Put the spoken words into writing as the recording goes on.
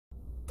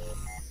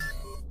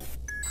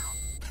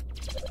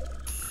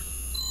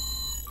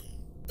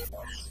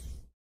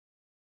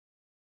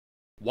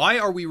Why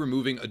are we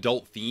removing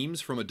adult themes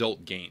from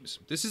adult games?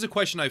 This is a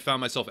question I've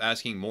found myself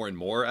asking more and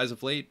more as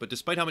of late, but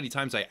despite how many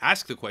times I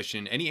ask the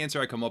question, any answer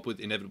I come up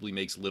with inevitably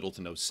makes little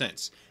to no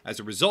sense. As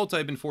a result,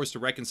 I've been forced to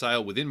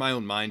reconcile within my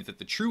own mind that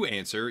the true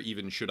answer,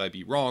 even should I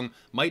be wrong,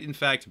 might in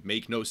fact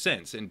make no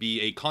sense and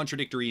be a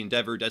contradictory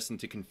endeavor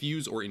destined to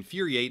confuse or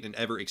infuriate an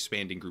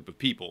ever-expanding group of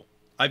people.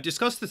 I've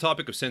discussed the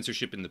topic of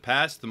censorship in the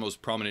past, the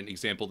most prominent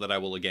example that I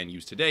will again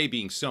use today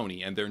being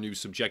Sony and their new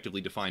subjectively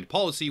defined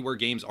policy where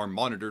games are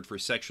monitored for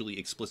sexually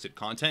explicit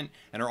content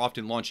and are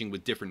often launching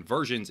with different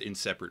versions in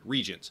separate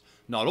regions.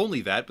 Not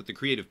only that, but the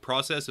creative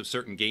process of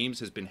certain games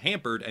has been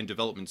hampered and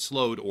development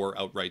slowed or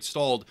outright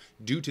stalled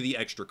due to the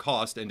extra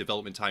cost and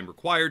development time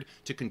required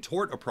to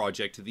contort a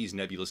project to these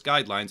nebulous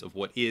guidelines of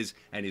what is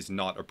and is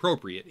not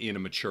appropriate in a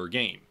mature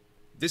game.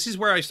 This is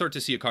where I start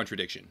to see a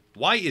contradiction.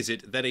 Why is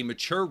it that a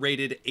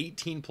mature-rated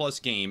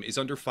 18-plus game is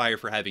under fire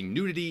for having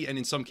nudity, and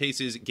in some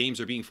cases, games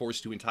are being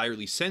forced to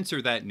entirely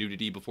censor that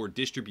nudity before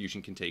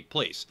distribution can take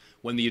place,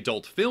 when the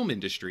adult film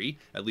industry,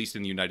 at least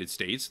in the United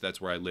States,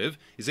 that's where I live,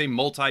 is a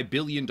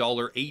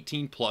multi-billion-dollar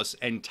 18-plus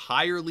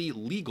entirely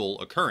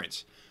legal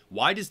occurrence?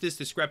 Why does this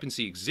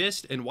discrepancy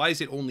exist, and why is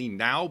it only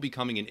now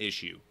becoming an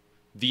issue?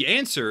 The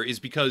answer is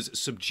because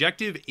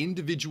subjective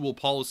individual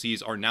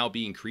policies are now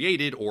being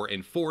created or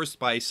enforced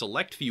by a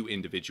select few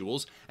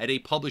individuals at a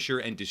publisher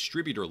and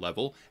distributor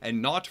level,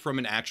 and not from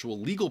an actual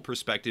legal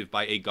perspective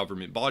by a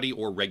government body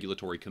or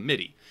regulatory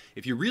committee.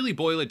 If you really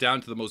boil it down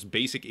to the most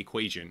basic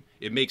equation,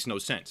 it makes no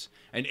sense.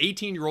 An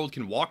 18-year-old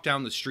can walk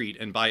down the street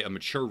and buy a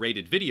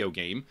mature-rated video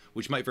game,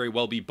 which might very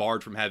well be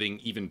barred from having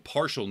even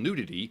partial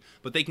nudity,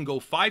 but they can go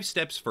 5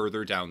 steps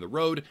further down the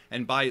road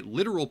and buy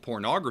literal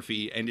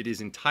pornography, and it is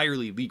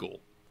entirely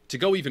legal. To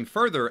go even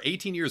further,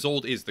 18 years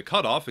old is the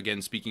cutoff,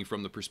 again speaking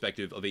from the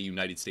perspective of a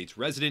United States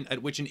resident,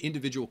 at which an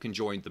individual can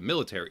join the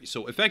military.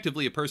 So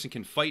effectively a person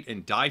can fight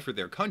and die for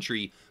their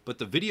country, but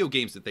the video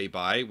games that they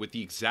buy with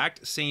the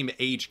exact same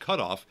age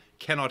cutoff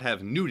cannot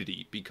have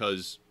nudity,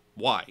 because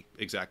why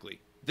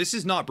exactly? This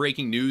is not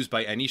breaking news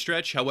by any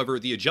stretch, however,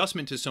 the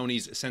adjustment to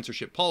Sony's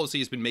censorship policy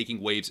has been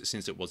making waves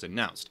since it was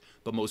announced.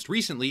 But most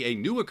recently, a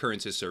new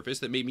occurrence has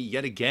surfaced that made me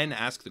yet again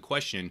ask the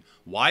question,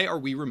 why are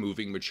we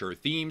removing mature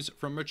themes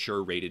from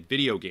mature-rated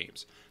video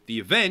games? The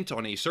event,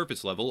 on a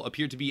surface level,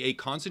 appeared to be a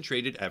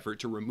concentrated effort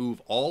to remove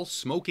all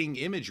smoking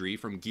imagery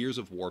from Gears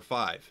of War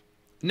 5.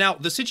 Now,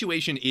 the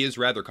situation is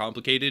rather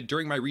complicated.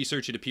 During my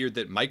research, it appeared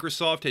that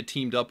Microsoft had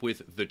teamed up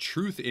with the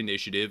Truth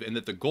Initiative and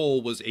that the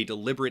goal was a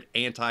deliberate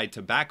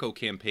anti-tobacco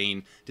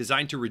campaign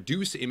designed to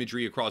reduce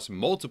imagery across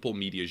multiple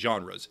media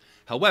genres.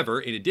 However,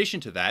 in addition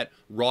to that,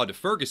 Rod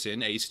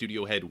Ferguson, a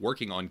studio head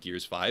working on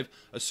Gears 5,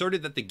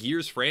 asserted that the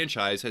Gears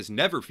franchise has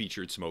never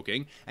featured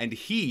smoking, and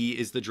he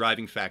is the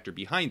driving factor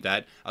behind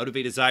that, out of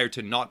a desire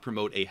to not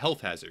promote a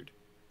health hazard.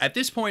 At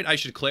this point, I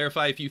should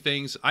clarify a few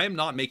things. I am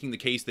not making the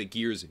case that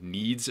Gears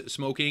needs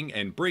smoking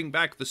and bring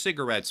back the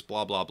cigarettes,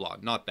 blah blah blah,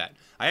 not that.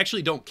 I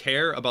actually don't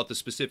care about the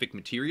specific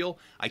material,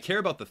 I care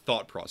about the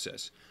thought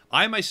process.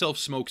 I myself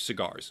smoke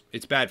cigars.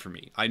 It's bad for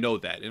me, I know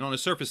that, and on a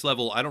surface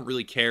level, I don't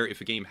really care if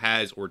a game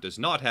has or does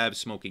not have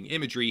smoking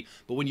imagery,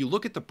 but when you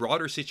look at the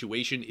broader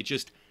situation, it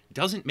just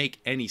doesn't make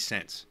any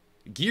sense.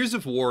 Gears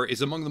of War is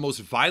among the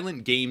most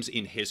violent games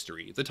in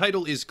history. The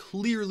title is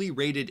clearly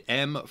rated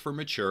M for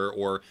mature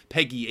or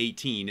PEGI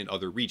 18 in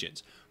other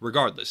regions.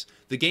 Regardless,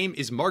 the game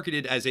is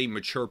marketed as a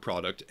mature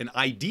product, an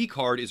ID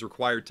card is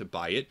required to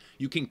buy it,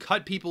 you can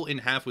cut people in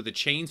half with a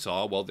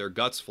chainsaw while their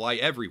guts fly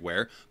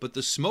everywhere, but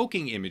the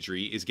smoking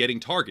imagery is getting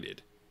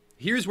targeted.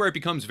 Here's where it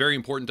becomes very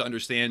important to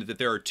understand that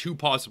there are 2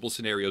 possible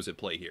scenarios at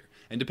play here,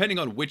 and depending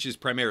on which is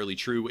primarily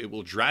true, it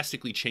will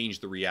drastically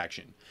change the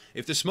reaction.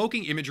 If the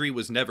smoking imagery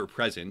was never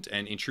present,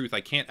 and in truth I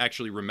can't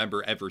actually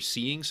remember ever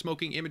seeing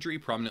smoking imagery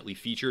prominently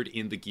featured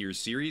in the Gears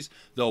series,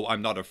 though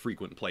I'm not a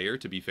frequent player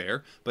to be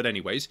fair, but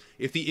anyways,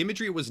 if the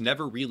imagery was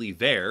never really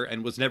there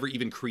and was never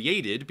even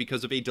created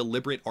because of a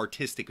deliberate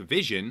artistic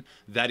vision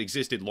that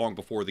existed long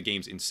before the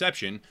game's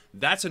inception,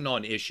 that's a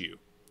non-issue.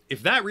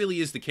 If that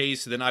really is the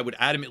case, then I would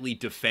adamantly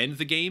defend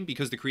the game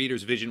because the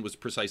creator's vision was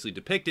precisely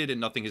depicted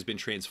and nothing has been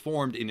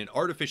transformed in an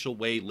artificial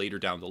way later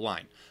down the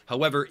line.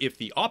 However, if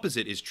the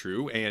opposite is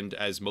true, and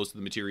as most of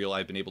the material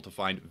I've been able to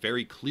find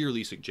very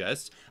clearly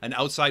suggests, an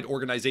outside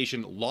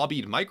organization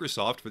lobbied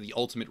Microsoft for the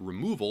ultimate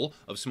removal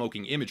of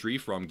smoking imagery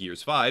from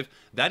Gears 5,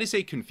 that is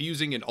a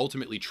confusing and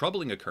ultimately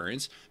troubling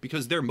occurrence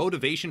because their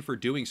motivation for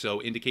doing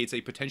so indicates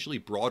a potentially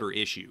broader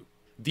issue.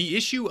 The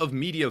issue of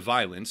media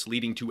violence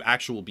leading to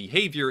actual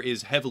behavior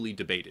is heavily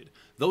debated.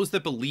 Those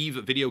that believe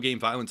video game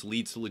violence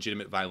leads to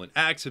legitimate violent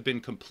acts have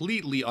been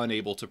completely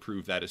unable to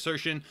prove that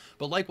assertion,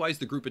 but likewise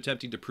the group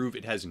attempting to prove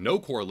it has no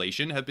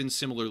correlation have been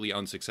similarly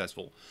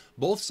unsuccessful.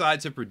 Both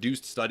sides have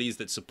produced studies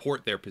that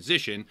support their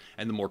position,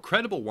 and the more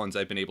credible ones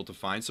I've been able to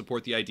find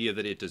support the idea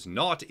that it does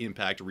not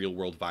impact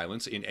real-world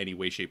violence in any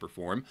way, shape, or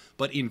form,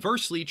 but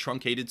inversely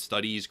truncated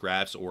studies,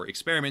 graphs, or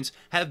experiments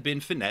have been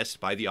finessed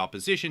by the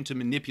opposition to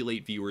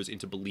manipulate viewers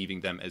into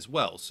believing them as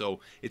well, so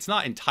it's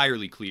not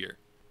entirely clear.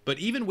 But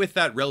even with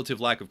that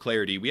relative lack of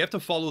clarity, we have to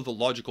follow the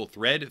logical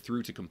thread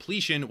through to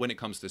completion when it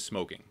comes to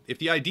smoking. If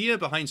the idea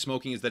behind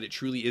smoking is that it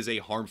truly is a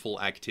harmful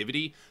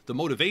activity, the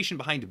motivation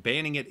behind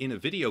banning it in a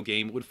video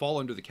game would fall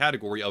under the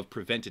category of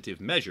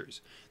preventative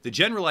measures. The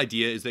general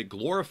idea is that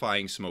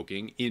glorifying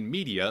smoking in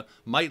media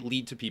might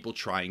lead to people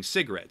trying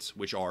cigarettes,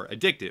 which are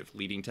addictive,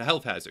 leading to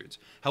health hazards.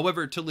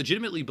 However, to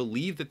legitimately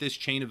believe that this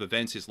chain of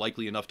events is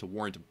likely enough to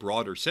warrant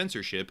broader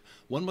censorship,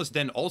 one must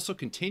then also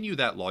continue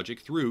that logic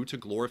through to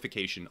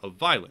glorification of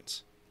violence.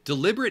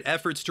 Deliberate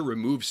efforts to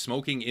remove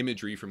smoking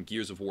imagery from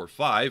Gears of War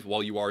 5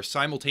 while you are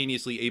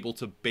simultaneously able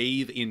to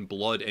bathe in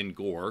blood and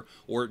gore,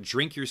 or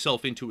drink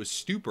yourself into a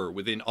stupor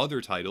within other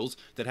titles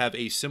that have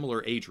a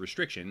similar age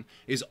restriction,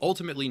 is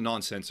ultimately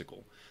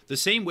nonsensical. The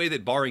same way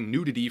that barring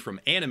nudity from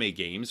anime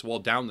games while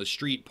down the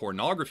street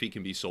pornography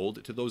can be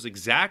sold to those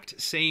exact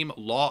same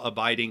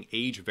law-abiding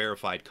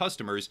age-verified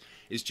customers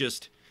is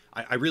just,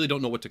 I really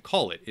don't know what to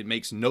call it. It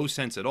makes no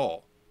sense at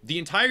all. The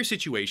entire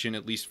situation,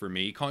 at least for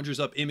me, conjures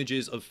up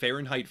images of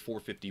Fahrenheit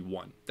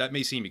 451. That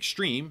may seem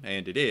extreme,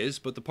 and it is,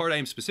 but the part I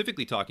am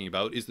specifically talking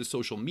about is the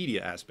social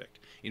media aspect.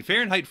 In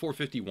Fahrenheit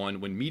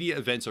 451, when media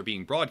events are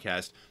being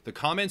broadcast, the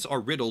comments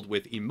are riddled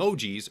with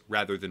emojis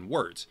rather than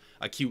words.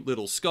 A cute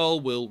little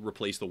skull will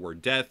replace the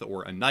word death,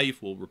 or a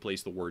knife will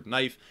replace the word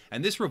knife,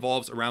 and this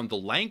revolves around the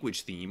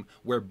language theme,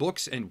 where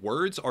books and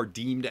words are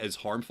deemed as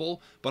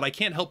harmful, but I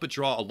can't help but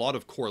draw a lot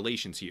of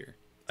correlations here.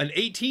 An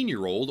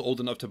 18-year-old old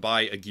enough to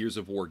buy a Gears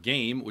of War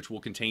game, which will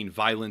contain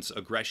violence,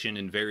 aggression,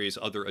 and various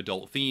other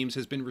adult themes,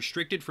 has been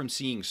restricted from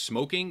seeing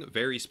smoking,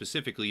 very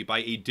specifically, by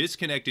a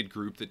disconnected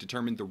group that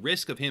determined the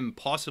risk of him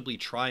possibly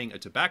trying a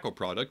tobacco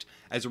product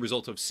as a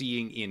result of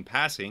seeing in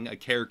passing a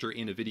character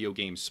in a video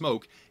game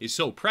smoke is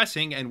so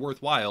pressing and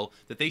worthwhile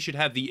that they should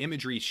have the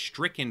imagery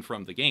stricken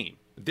from the game.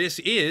 This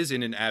is,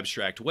 in an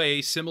abstract way,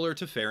 similar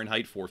to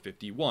Fahrenheit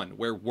 451,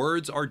 where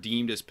words are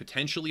deemed as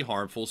potentially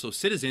harmful so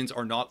citizens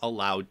are not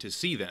allowed to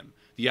see them.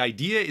 The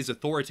idea is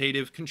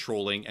authoritative,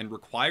 controlling, and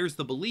requires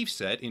the belief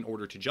set in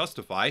order to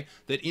justify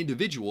that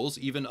individuals,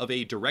 even of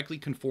a directly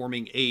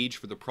conforming age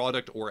for the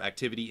product or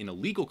activity in a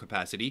legal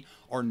capacity,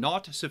 are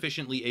not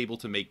sufficiently able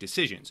to make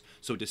decisions,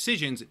 so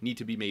decisions need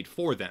to be made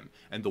for them,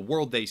 and the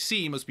world they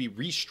see must be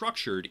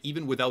restructured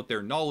even without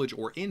their knowledge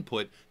or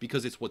input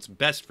because it's what's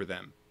best for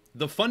them.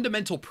 The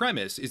fundamental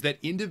premise is that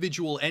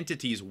individual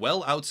entities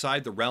well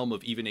outside the realm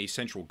of even a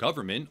central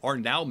government are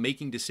now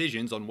making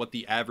decisions on what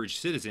the average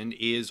citizen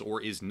is or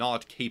is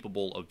not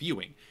capable of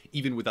viewing,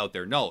 even without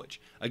their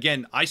knowledge.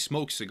 Again, I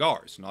smoke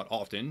cigars, not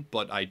often,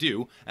 but I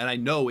do, and I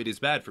know it is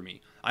bad for me.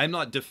 I am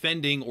not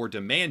defending or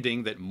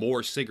demanding that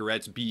more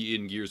cigarettes be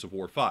in Gears of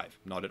War 5,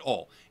 not at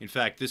all. In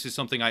fact, this is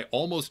something I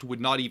almost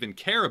would not even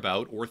care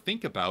about or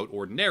think about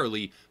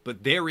ordinarily,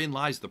 but therein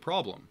lies the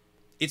problem.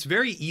 It's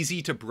very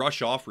easy to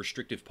brush off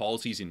restrictive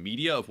policies in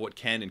media of what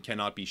can and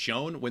cannot be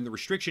shown when the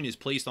restriction is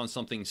placed on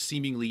something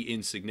seemingly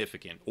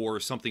insignificant, or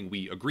something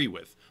we agree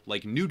with,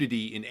 like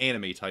nudity in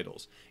anime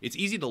titles. It's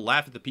easy to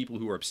laugh at the people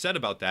who are upset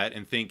about that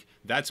and think,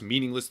 that's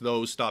meaningless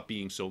though, stop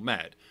being so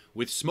mad.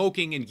 With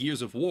smoking in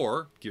Gears of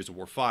War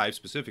 5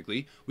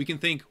 specifically, we can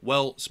think,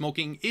 well,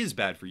 smoking is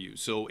bad for you,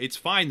 so it's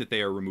fine that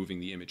they are removing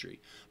the imagery.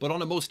 But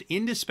on a most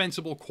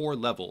indispensable core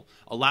level,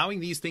 allowing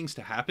these things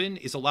to happen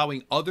is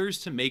allowing others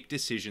to make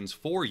decisions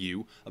for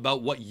you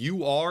about what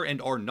you are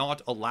and are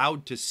not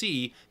allowed to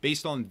see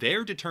based on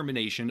their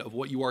determination of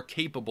what you are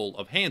capable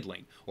of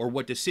handling, or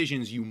what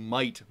decisions you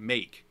might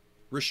make.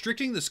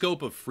 Restricting the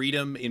scope of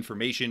freedom,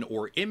 information,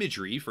 or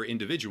imagery for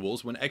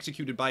individuals when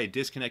executed by a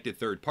disconnected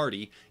third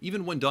party,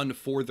 even when done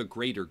for the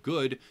greater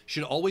good,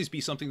 should always be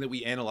something that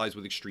we analyze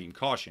with extreme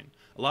caution.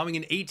 Allowing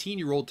an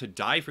 18-year-old to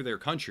die for their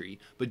country,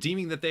 but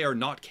deeming that they are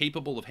not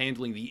capable of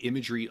handling the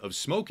imagery of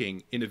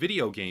smoking in a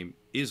video game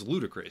is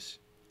ludicrous.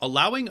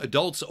 Allowing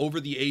adults over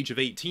the age of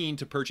 18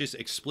 to purchase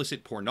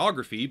explicit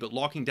pornography, but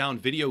locking down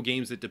video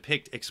games that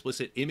depict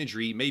explicit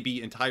imagery may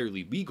be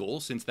entirely legal,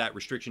 since that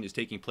restriction is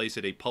taking place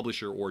at a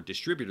publisher or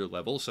distributor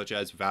level, such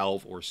as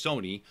Valve or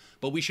Sony,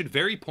 but we should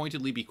very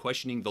pointedly be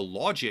questioning the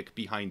logic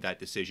behind that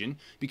decision,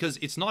 because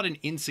it's not an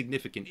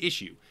insignificant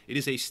issue. It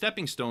is a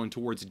stepping stone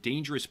towards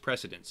dangerous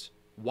precedents.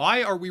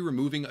 Why are we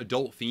removing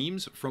adult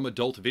themes from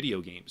adult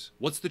video games?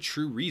 What's the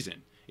true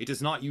reason? It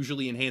does not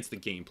usually enhance the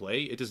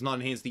gameplay, it does not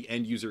enhance the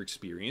end-user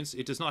experience,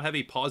 it does not have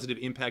a positive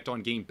impact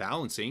on game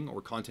balancing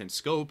or content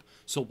scope,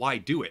 so why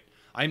do it?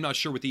 I am not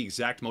sure what the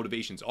exact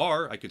motivations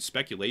are. I could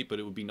speculate, but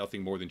it would be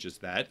nothing more than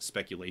just that,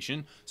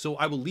 speculation, so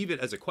I will leave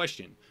it as a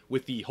question,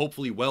 with the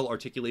hopefully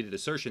well-articulated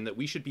assertion that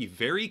we should be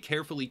very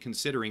carefully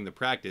considering the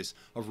practice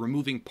of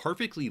removing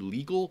perfectly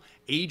legal,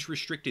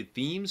 age-restricted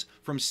themes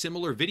from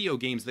similar video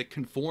games that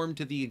conform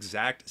to the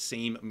exact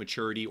same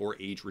maturity or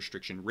age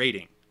restriction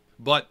rating.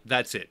 But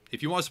that's it.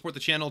 If you want to support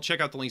the channel,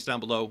 check out the links down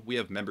below. We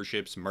have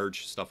memberships,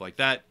 merch, stuff like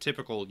that.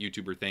 Typical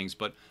YouTuber things,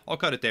 but I'll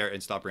cut it there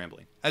and stop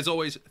rambling. As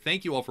always,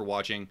 thank you all for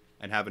watching,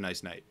 and have a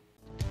nice night.